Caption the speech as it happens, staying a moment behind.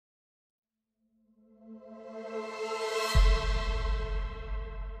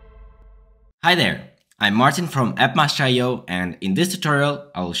Hi there, I'm Martin from AppMaster.io, and in this tutorial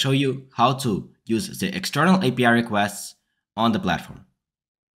I will show you how to use the external API requests on the platform.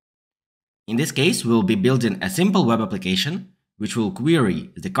 In this case, we will be building a simple web application which will query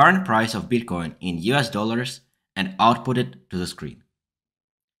the current price of Bitcoin in US dollars and output it to the screen.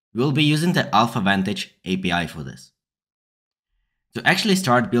 We will be using the AlphaVantage API for this. To actually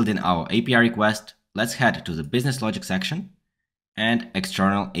start building our API request, let's head to the Business Logic section and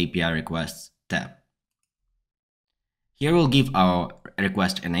External API Requests tab. Here we'll give our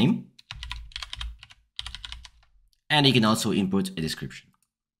request a name, and you can also input a description.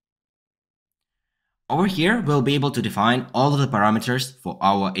 Over here, we'll be able to define all of the parameters for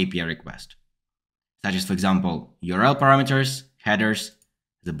our API request, such as, for example, URL parameters, headers,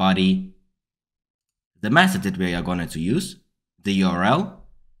 the body, the method that we are going to use, the URL,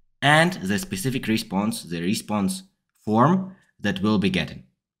 and the specific response, the response form that we'll be getting.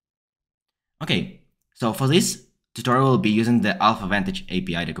 Okay, so for this tutorial, we'll be using the AlphaVantage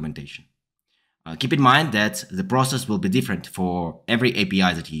API documentation. Keep in mind that the process will be different for every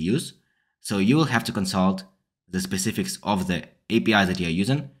API that you use, so you will have to consult the specifics of the API that you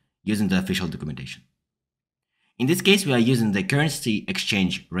are using the official documentation. In this case, we are using the currency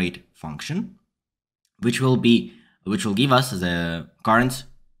exchange rate function, which will give us the current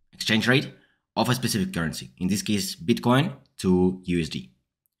exchange rate of a specific currency, in this case Bitcoin to USD.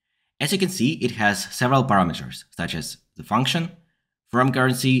 As you can see, it has several parameters, such as the function, from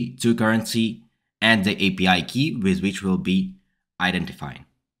currency to currency, and the API key with which we'll be identifying.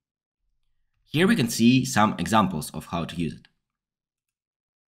 Here we can see some examples of how to use it.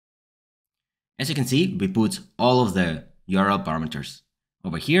 As you can see, we put all of the URL parameters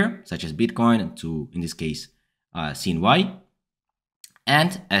over here, such as Bitcoin to, in this case, CNY.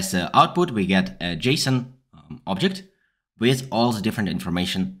 And as an output, we get a JSON object with all the different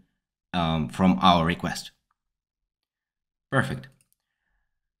information from our request. Perfect.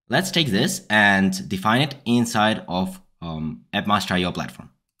 Let's take this and define it inside of AppMaster.io platform.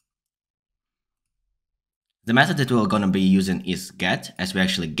 The method that we're going to be using is get, as we're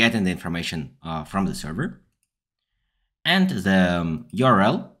actually getting the information from the server. And the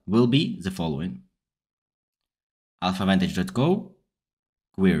URL will be the following: alphavantage.co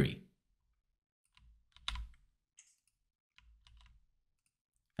query.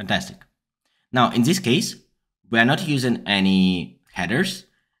 Fantastic. Now, in this case, we are not using any headers,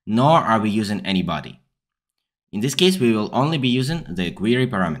 nor are we using any body. In this case, we will only be using the query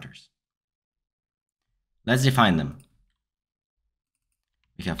parameters. Let's define them.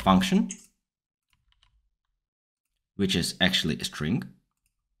 We have function, which is actually a string.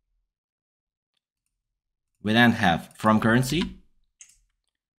 We then have from currency,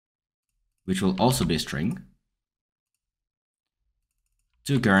 which will also be a string,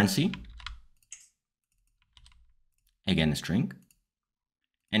 to currency, again a string,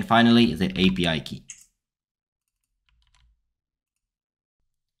 and finally the API key.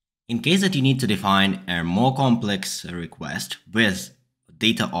 In case that you need to define a more complex request with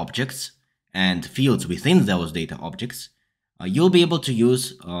data objects and fields within those data objects, you'll be able to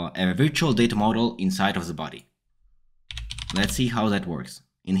use a virtual data model inside of the body. Let's see how that works.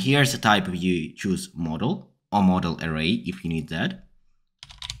 In here's the type you choose model or model array if you need that.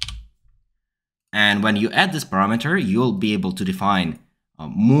 And when you add this parameter, you'll be able to define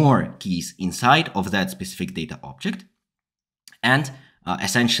more keys inside of that specific data object and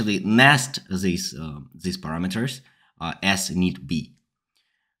essentially nest these parameters as need be.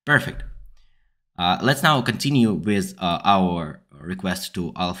 Perfect. Let's now continue with our request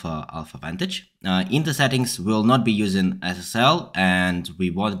to AlphaVantage. In the settings, we'll not be using SSL, and we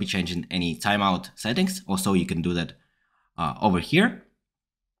won't be changing any timeout settings. Also, you can do that over here.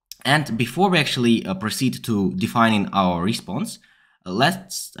 And before we actually proceed to defining our response,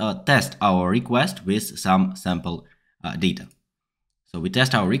 let's test our request with some sample data. So we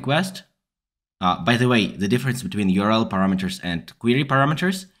test our request. By the way, the difference between URL parameters and query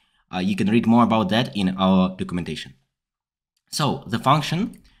parameters, you can read more about that in our documentation. So the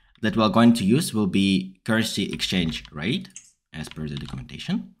function that we're going to use will be currency exchange rate, as per the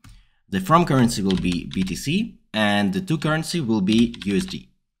documentation. The from currency will be BTC, and the to currency will be USD.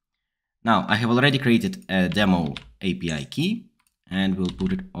 Now, I have already created a demo API key, and we'll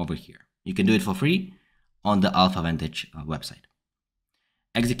put it over here. You can do it for free on the AlphaVantage website.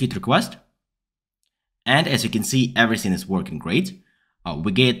 Execute request. And as you can see, everything is working great.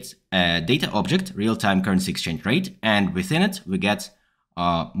 We get a data object, real-time currency exchange rate, and within it, we get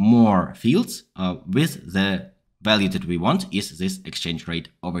more fields with the value that we want is this exchange rate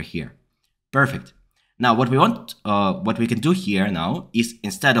over here. Perfect. Now, what we can do here now is,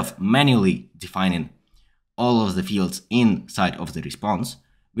 instead of manually defining all of the fields inside of the response,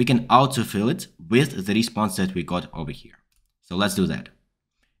 we can autofill it with the response that we got over here. So let's do that.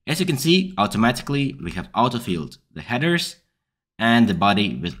 As you can see, automatically we have autofilled the headers and the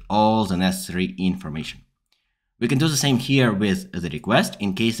body with all the necessary information. We can do the same here with the request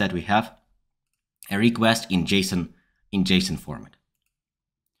in case that we have a request in JSON format.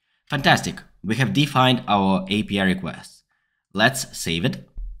 Fantastic. We have defined our API requests. Let's save it.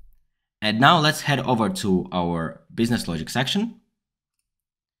 And now let's head over to our business logic section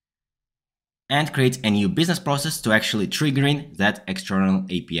and create a new business process to actually triggering that external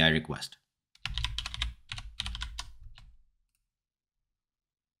API request.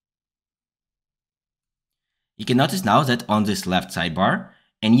 You can notice now that on this left sidebar,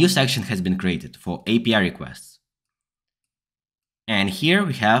 a new section has been created for API requests. And here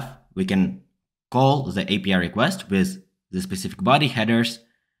we can call the API request with the specific body, headers,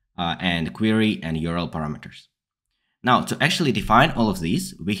 and query and URL parameters. Now, to actually define all of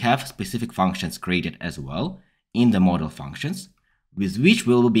these, we have specific functions created as well in the model functions, with which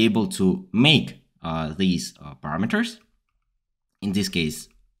we will be able to make these parameters. In this case,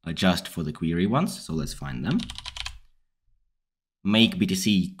 just for the query ones. So let's find them. Make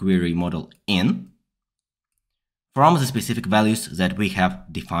BTC query model in from the specific values that we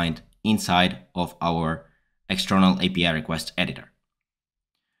have defined inside of our external API request editor.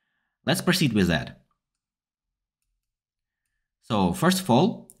 Let's proceed with that. So first of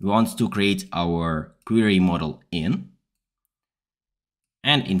all, we want to create our query model in.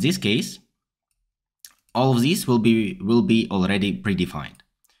 And in this case, all of these will be already predefined.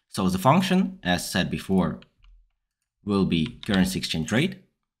 So the function, as said before, will be currency exchange rate.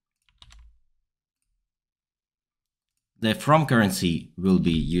 The from currency will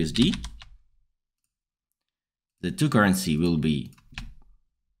be USD. The to currency will be,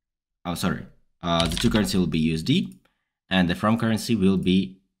 the to currency will be USD, and the from currency will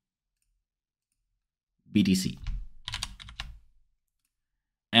be BTC.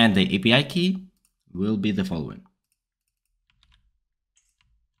 And the API key will be the following.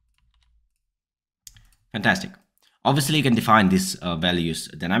 Fantastic. Obviously, you can define these values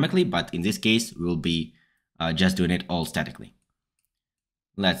dynamically, but in this case, we'll be just doing it all statically.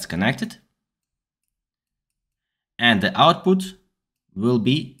 Let's connect it. And the output will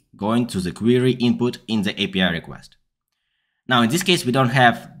be going to the query input in the API request. Now, in this case, we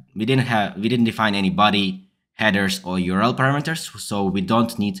didn't define any body, headers, or URL parameters, so we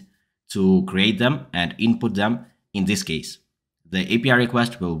don't need to create them and input them in this case. The API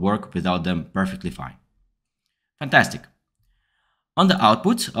request will work without them perfectly fine. Fantastic. On the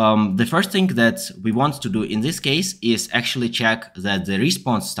output, the first thing that we want to do in this case is actually check that the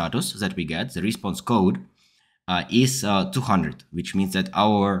response status that we get, the response code, is 200, which means that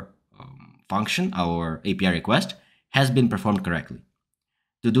our function, our API request, has been performed correctly.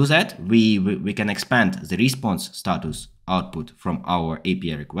 To do that, we can expand the response status output from our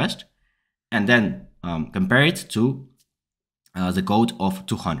API request and then compare it to the code of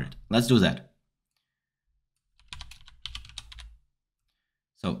 200. Let's do that.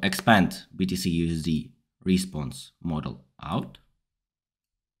 So expand BTC-USD response model out.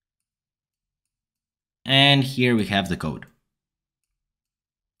 And here we have the code.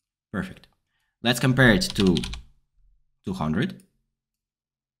 Perfect. Let's compare it to 200.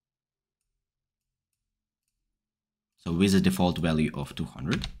 So with the default value of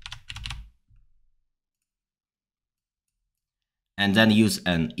 200. And then use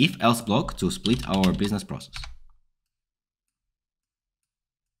an if-else block to split our business process.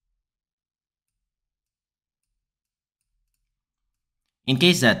 In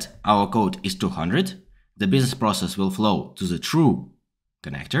case that our code is 200, the business process will flow to the true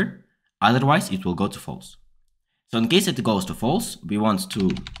connector, otherwise it will go to false. So in case it goes to false, we want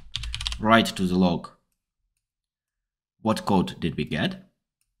to write to the log what code did we get.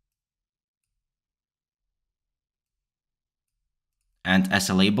 And as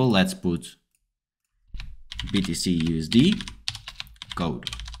a label, let's put BTC-USD code.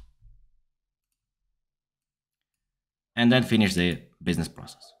 And then finish the business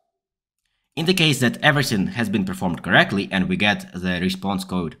process. In the case that everything has been performed correctly and we get the response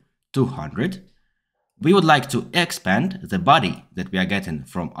code 200, we would like to expand the body that we are getting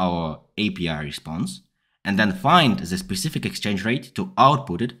from our API response and then find the specific exchange rate to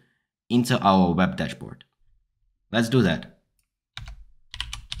output it into our web dashboard. Let's do that.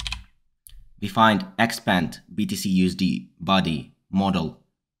 We find expand BTC-USD body model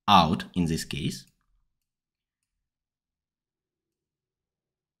out in this case.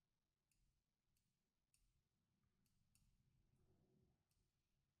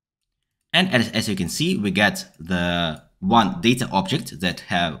 And as you can see, we get the one data object that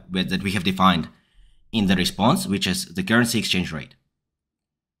we have defined in the response, which is the currency exchange rate.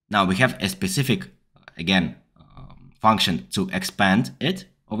 Now we have a specific, again, function to expand it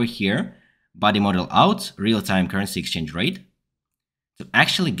over here, body model out, real-time currency exchange rate, to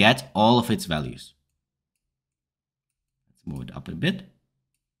actually get all of its values. Let's move it up a bit.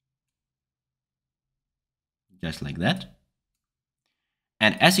 Just like that.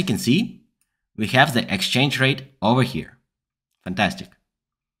 And as you can see, we have the exchange rate over here. Fantastic.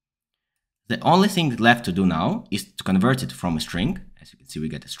 The only thing left to do now is to convert it from a string, as you can see we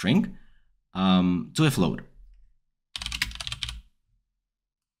get a string, to a float.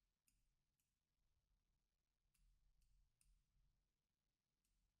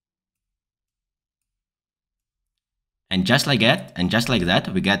 And just like that,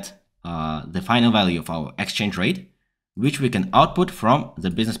 we get the final value of our exchange rate, which we can output from the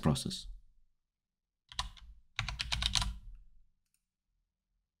business process.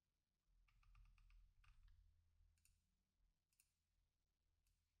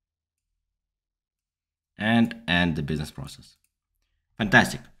 And the business process.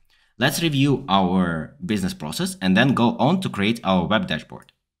 Fantastic. Let's review our business process and then go on to create our web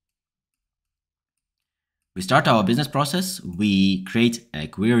dashboard. We start our business process, we create a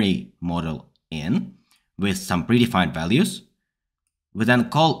query model in with some predefined values. We then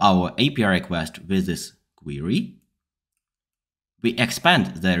call our API request with this query. We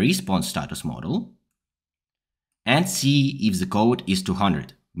expand the response status model and see if the code is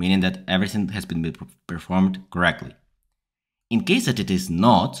 200, meaning that everything has been performed correctly. In case that it is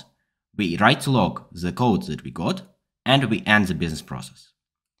not, we write to log the code that we got and we end the business process.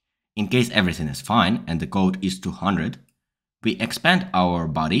 In case everything is fine and the code is 200, we expand our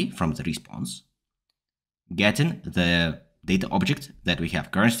body from the response, getting the data object that we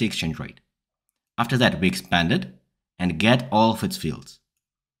have currency exchange rate. After that, we expand it and get all of its fields.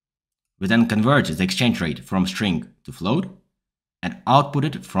 We then convert the exchange rate from string to float and output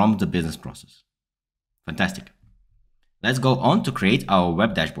it from the business process. Fantastic. Let's go on to create our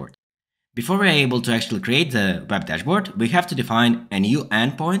web dashboard. Before we're able to actually create the web dashboard, we have to define a new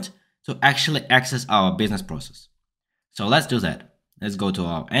endpoint to actually access our business process. So let's do that. Let's go to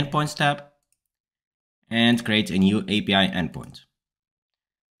our endpoints tab and create a new API endpoint,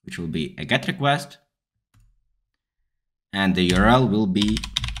 which will be a GET request. And the URL will be,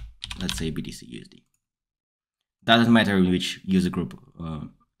 let's say, BTC-USD. Doesn't matter in which user group,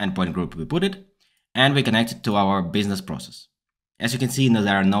 endpoint group we put it. And we connect it to our business process. As you can see,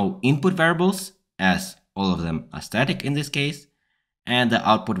 there are no input variables, as all of them are static in this case. And the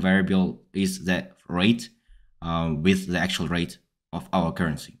output variable is the rate with the actual rate of our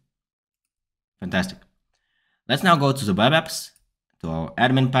currency. Fantastic. Let's now go to the web apps, to our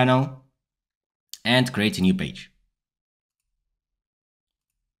admin panel, and create a new page.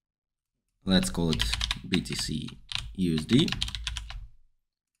 Let's call it BTC-USD.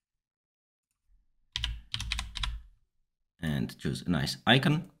 And choose a nice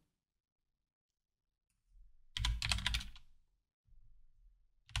icon.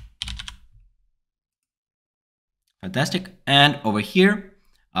 Fantastic. And over here,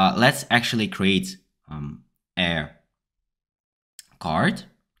 let's actually create a card,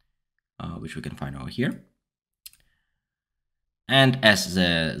 which we can find over here. And as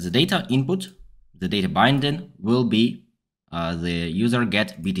the data input, the data binding will be the user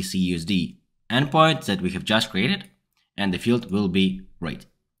get BTC-USD endpoint that we have just created, and the field will be rate.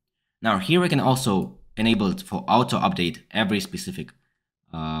 Now here we can also enable it for auto update every specific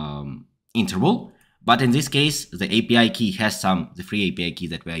interval. But in this case, the API key has the free API key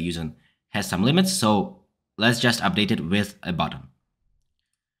that we are using has some limits. So let's just update it with a button.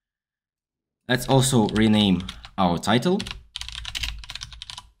 Let's also rename our title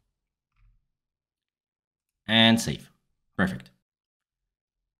and save. Perfect.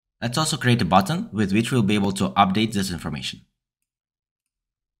 Let's also create a button with which we'll be able to update this information.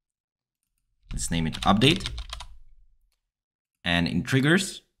 Let's name it update. And in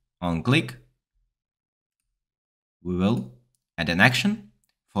triggers, on click, we will add an action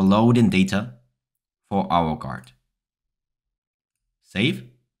for loading data for our card. Save.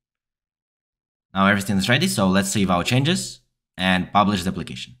 Now everything is ready, so let's save our changes and publish the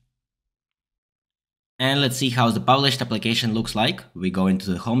application. And let's see how the published application looks like. We go into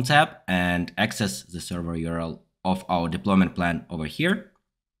the Home tab and access the server URL of our deployment plan over here.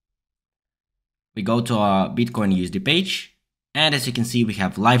 We go to our Bitcoin-USD page, and as you can see, we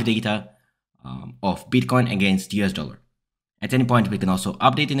have live data of Bitcoin against US dollar. At any point, we can also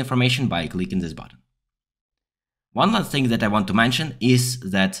update the information by clicking this button. One last thing that I want to mention is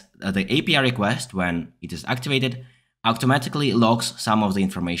that the API request, when it is activated, automatically logs some of the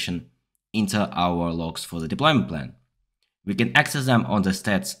information into our logs for the deployment plan. We can access them on the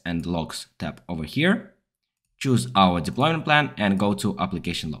Stats and Logs tab over here, choose our deployment plan, and go to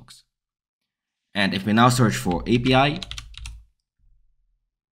Application Logs. And if we now search for API,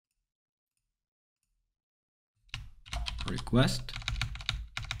 request,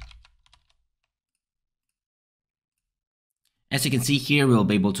 as you can see here, we'll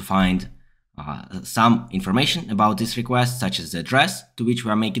be able to find some information about this request, such as the address to which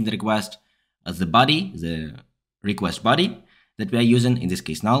we are making the request, the body, the request body that we are using, in this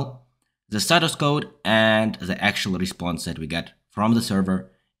case null, the status code, and the actual response that we get from the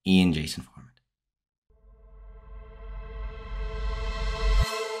server in JSON form.